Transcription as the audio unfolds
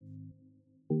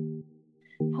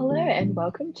Hello and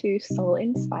welcome to Soul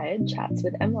Inspired Chats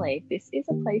with Emily. This is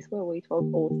a place where we talk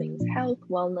all things health,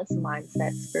 wellness,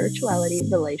 mindset, spirituality,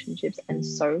 relationships, and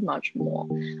so much more.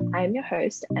 I am your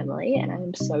host, Emily, and I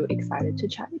am so excited to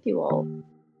chat with you all.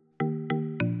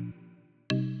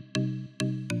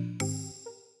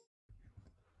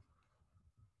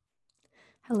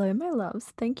 Hello, my loves.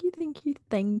 Thank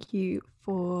you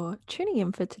for tuning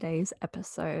in for today's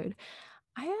episode.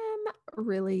 I am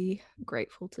really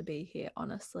grateful to be here,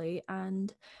 honestly,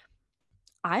 and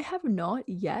I have not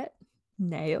yet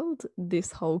nailed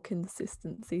this whole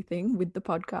consistency thing with the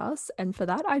podcast, and for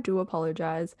that I do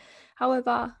apologize.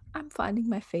 However, I'm finding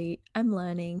my feet, I'm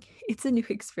learning, it's a new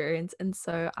experience, and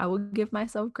so I will give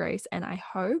myself grace, and I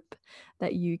hope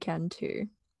that you can too.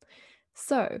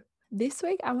 So, this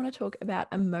week, I want to talk about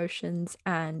emotions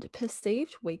and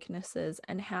perceived weaknesses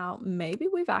and how maybe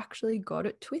we've actually got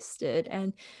it twisted.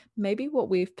 And maybe what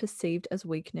we've perceived as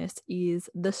weakness is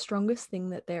the strongest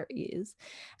thing that there is.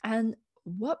 And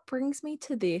what brings me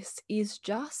to this is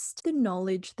just the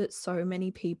knowledge that so many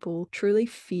people truly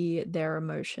fear their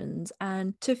emotions.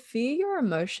 And to fear your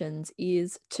emotions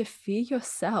is to fear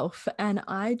yourself. And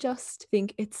I just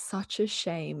think it's such a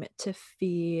shame to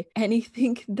fear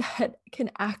anything that can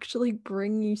actually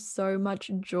bring you so much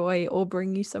joy or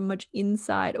bring you so much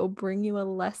insight or bring you a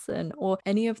lesson or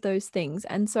any of those things.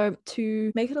 And so,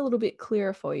 to make it a little bit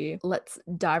clearer for you, let's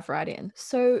dive right in.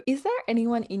 So, is there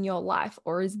anyone in your life,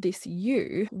 or is this you,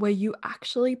 where you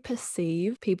actually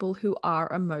perceive people who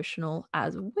are emotional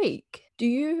as weak? Do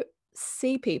you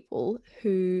see people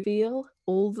who feel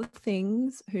all the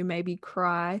things, who maybe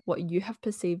cry what you have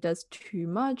perceived as too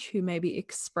much, who maybe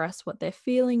express what they're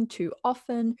feeling too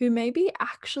often, who maybe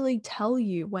actually tell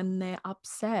you when they're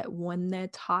upset, when they're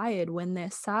tired, when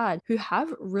they're sad, who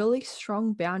have really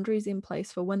strong boundaries in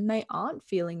place for when they aren't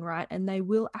feeling right, and they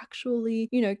will actually,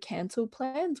 cancel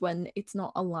plans when it's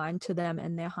not aligned to them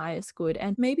and their highest good.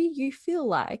 And maybe you feel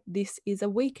like this is a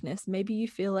weakness. Maybe you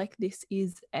feel like this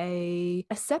is a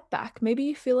setback. Maybe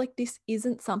you feel like this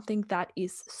isn't something that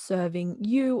is serving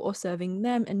you or serving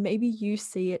them, and maybe you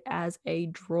see it as a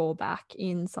drawback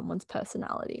in someone's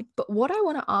personality. But what I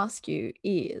want to ask you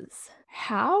is,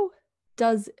 how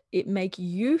does it make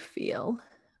you feel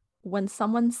when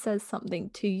someone says something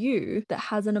to you that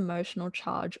has an emotional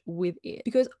charge with it?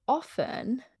 Because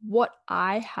often what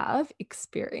I have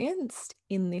experienced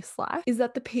in this life is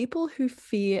that the people who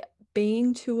fear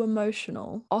being too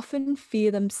emotional often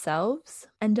fear themselves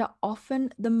and are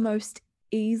often the most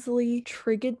easily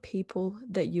triggered people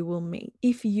that you will meet.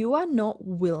 If you are not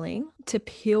willing to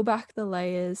peel back the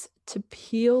layers, to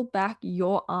peel back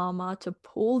your armor, to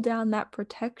pull down that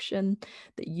protection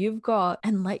that you've got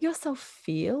and let yourself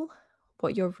feel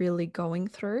what you're really going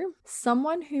through,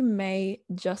 someone who may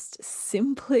just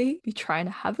simply be trying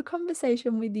to have a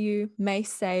conversation with you may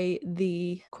say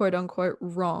the quote unquote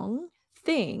wrong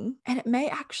thing, and it may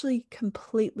actually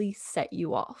completely set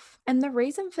you off. And the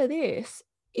reason for this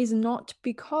is not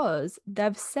because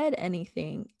they've said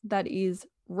anything that is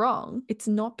wrong. It's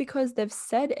not because they've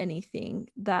said anything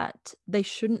that they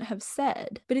shouldn't have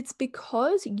said, but it's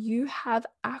because you have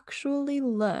actually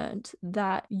learned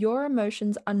that your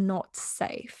emotions are not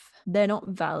safe. They're not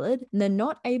valid, and they're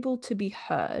not able to be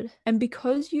heard. And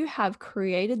because you have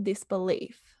created this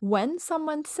belief, when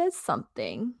someone says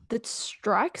something that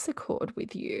strikes a chord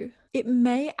with you, it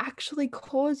may actually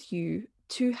cause you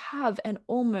to have an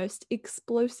almost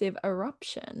explosive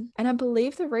eruption. And I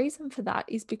believe the reason for that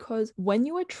is because when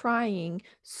you are trying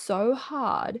so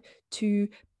hard to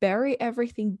bury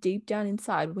everything deep down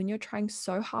inside, when you're trying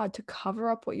so hard to cover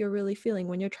up what you're really feeling,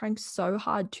 when you're trying so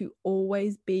hard to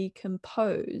always be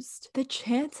composed, the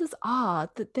chances are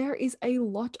that there is a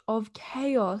lot of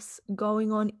chaos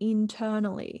going on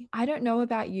internally. I don't know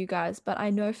about you guys, but I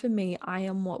know for me, I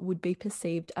am what would be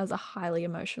perceived as a highly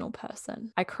emotional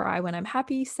person. I cry when I'm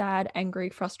happy, sad, angry,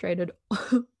 frustrated,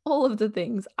 all of the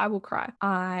things. I will cry.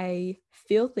 I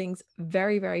feel things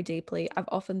very, very deeply. I've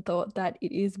often thought that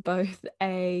it is both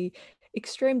a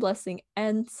extreme blessing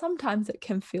and sometimes it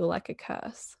can feel like a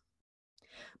curse.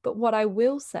 But what I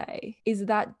will say is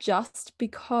that just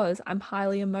because I'm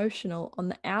highly emotional on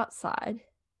the outside,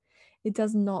 it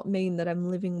does not mean that I'm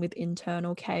living with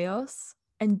internal chaos.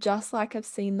 And just like I've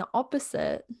seen the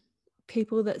opposite,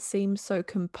 people that seem so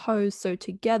composed, so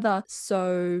together,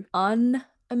 so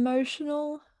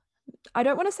unemotional. I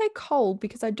don't want to say cold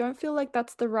because I don't feel like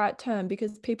that's the right term,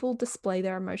 because people display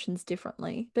their emotions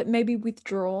differently, but maybe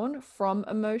withdrawn from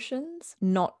emotions.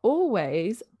 Not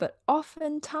always, but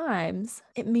oftentimes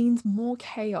it means more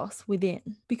chaos within,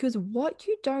 because what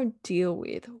you don't deal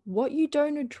with, what you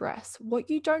don't address, what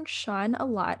you don't shine a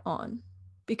light on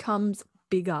becomes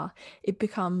bigger, it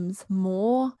becomes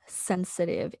more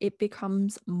sensitive, it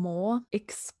becomes more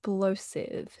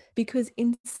explosive. Because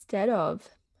instead of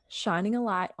shining a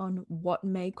light on what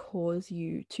may cause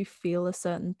you to feel a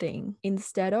certain thing,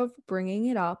 instead of bringing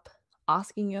it up,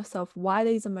 asking yourself why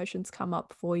these emotions come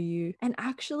up for you, and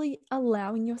actually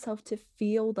allowing yourself to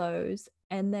feel those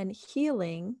and then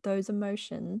healing those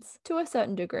emotions to a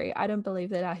certain degree. I don't believe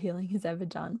that our healing is ever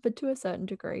done, but to a certain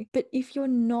degree. But if you're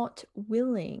not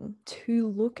willing to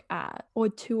look at or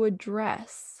to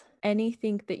address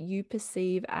anything that you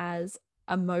perceive as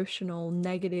emotional,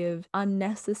 negative,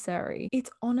 unnecessary,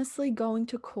 it's honestly going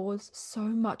to cause so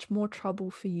much more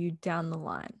trouble for you down the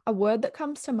line. A word that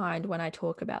comes to mind when I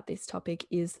talk about this topic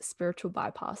is spiritual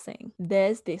bypassing.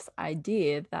 There's this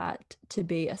idea that to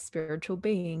be a spiritual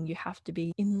being, you have to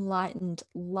be enlightened,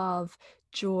 love,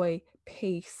 joy,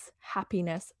 peace,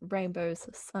 happiness, rainbows,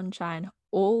 sunshine,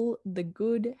 all the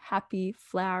good, happy,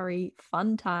 flowery,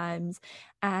 fun times.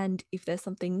 And if there's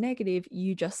something negative,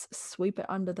 you just sweep it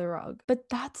under the rug. But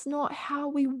that's not how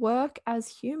we work as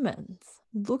humans.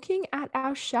 Looking at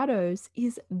our shadows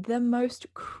is the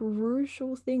most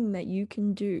crucial thing that you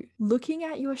can do. Looking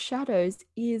at your shadows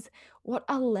is what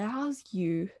allows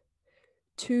you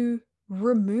to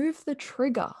remove the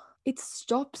trigger. It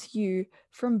stops you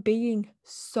from being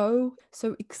so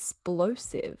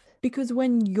explosive. Because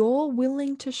when you're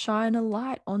willing to shine a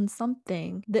light on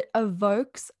something that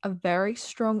evokes a very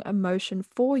strong emotion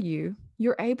for you,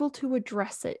 you're able to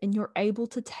address it and you're able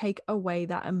to take away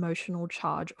that emotional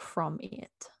charge from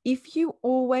it. If you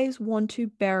always want to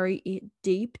bury it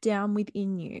deep down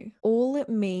within you, all it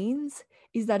means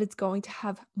is that it's going to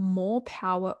have more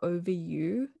power over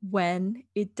you when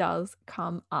it does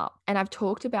come up. And I've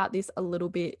talked about this a little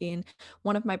bit in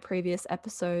one of my previous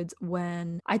episodes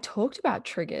when I talked about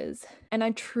triggers. And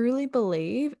I truly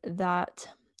believe that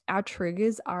our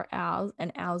triggers are ours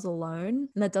and ours alone.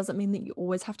 And that doesn't mean that you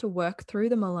always have to work through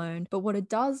them alone. But what it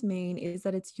does mean is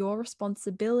that it's your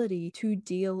responsibility to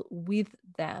deal with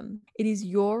them. It is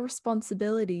your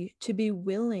responsibility to be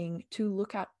willing to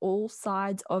look at all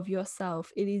sides of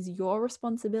yourself. It is your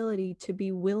responsibility to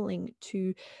be willing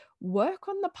to work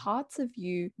on the parts of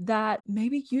you that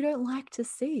maybe you don't like to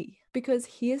see. Because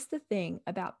here's the thing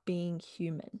about being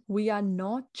human. We are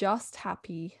not just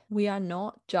happy. We are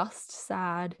not just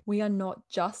sad. We are not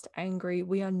just angry.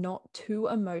 We are not too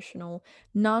emotional.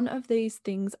 None of these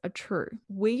things are true.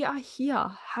 We are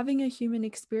here having a human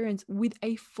experience with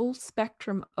a full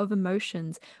spectrum of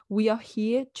emotions. We are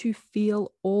here to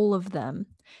feel all of them.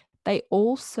 They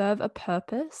all serve a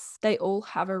purpose. They all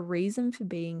have a reason for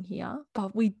being here,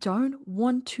 but we don't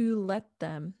want to let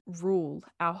them rule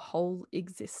our whole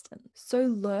existence. So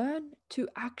learn to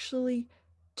actually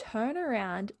turn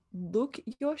around, look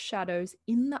your shadows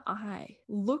in the eye,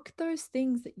 look those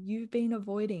things that you've been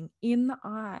avoiding in the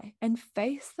eye and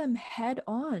face them head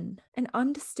on, and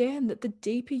understand that the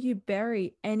deeper you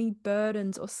bury any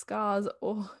burdens or scars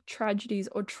or tragedies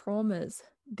or traumas,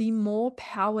 the more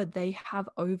power they have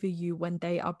over you when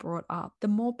they are brought up, the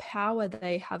more power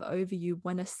they have over you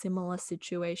when a similar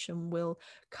situation will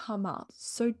come up.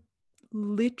 So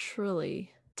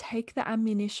literally take the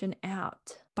ammunition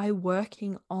out by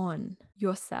working on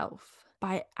yourself,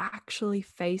 by actually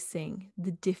facing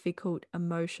the difficult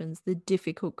emotions, the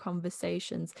difficult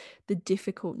conversations, the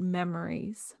difficult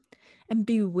memories, and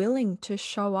be willing to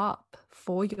show up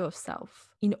for yourself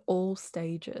in all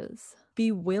stages.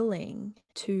 Be willing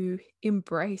to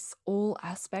embrace all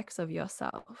aspects of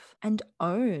yourself and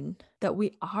own that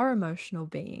we are emotional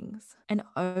beings and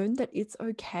own that it's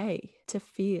okay to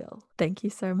feel. Thank you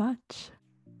so much.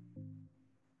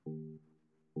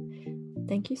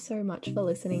 Thank you so much for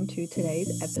listening to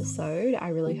today's episode. I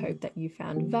really hope that you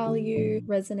found value,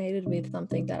 resonated with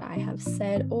something that I have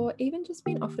said, or even just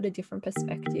been offered a different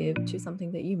perspective to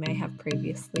something that you may have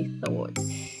previously thought.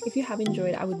 If you have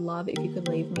enjoyed, I would love if you could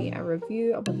leave me a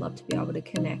review. I would love to be able to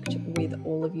connect with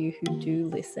all of you who do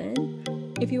listen.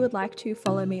 If you would like to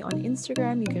follow me on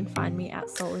Instagram, you can find me at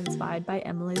Soul Inspired by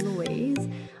Emily Louise.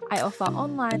 I offer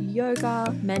online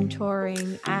yoga,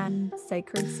 mentoring, and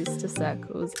sacred sister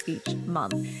circles each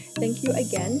month. Thank you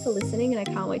again for listening, and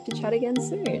I can't wait to chat again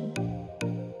soon.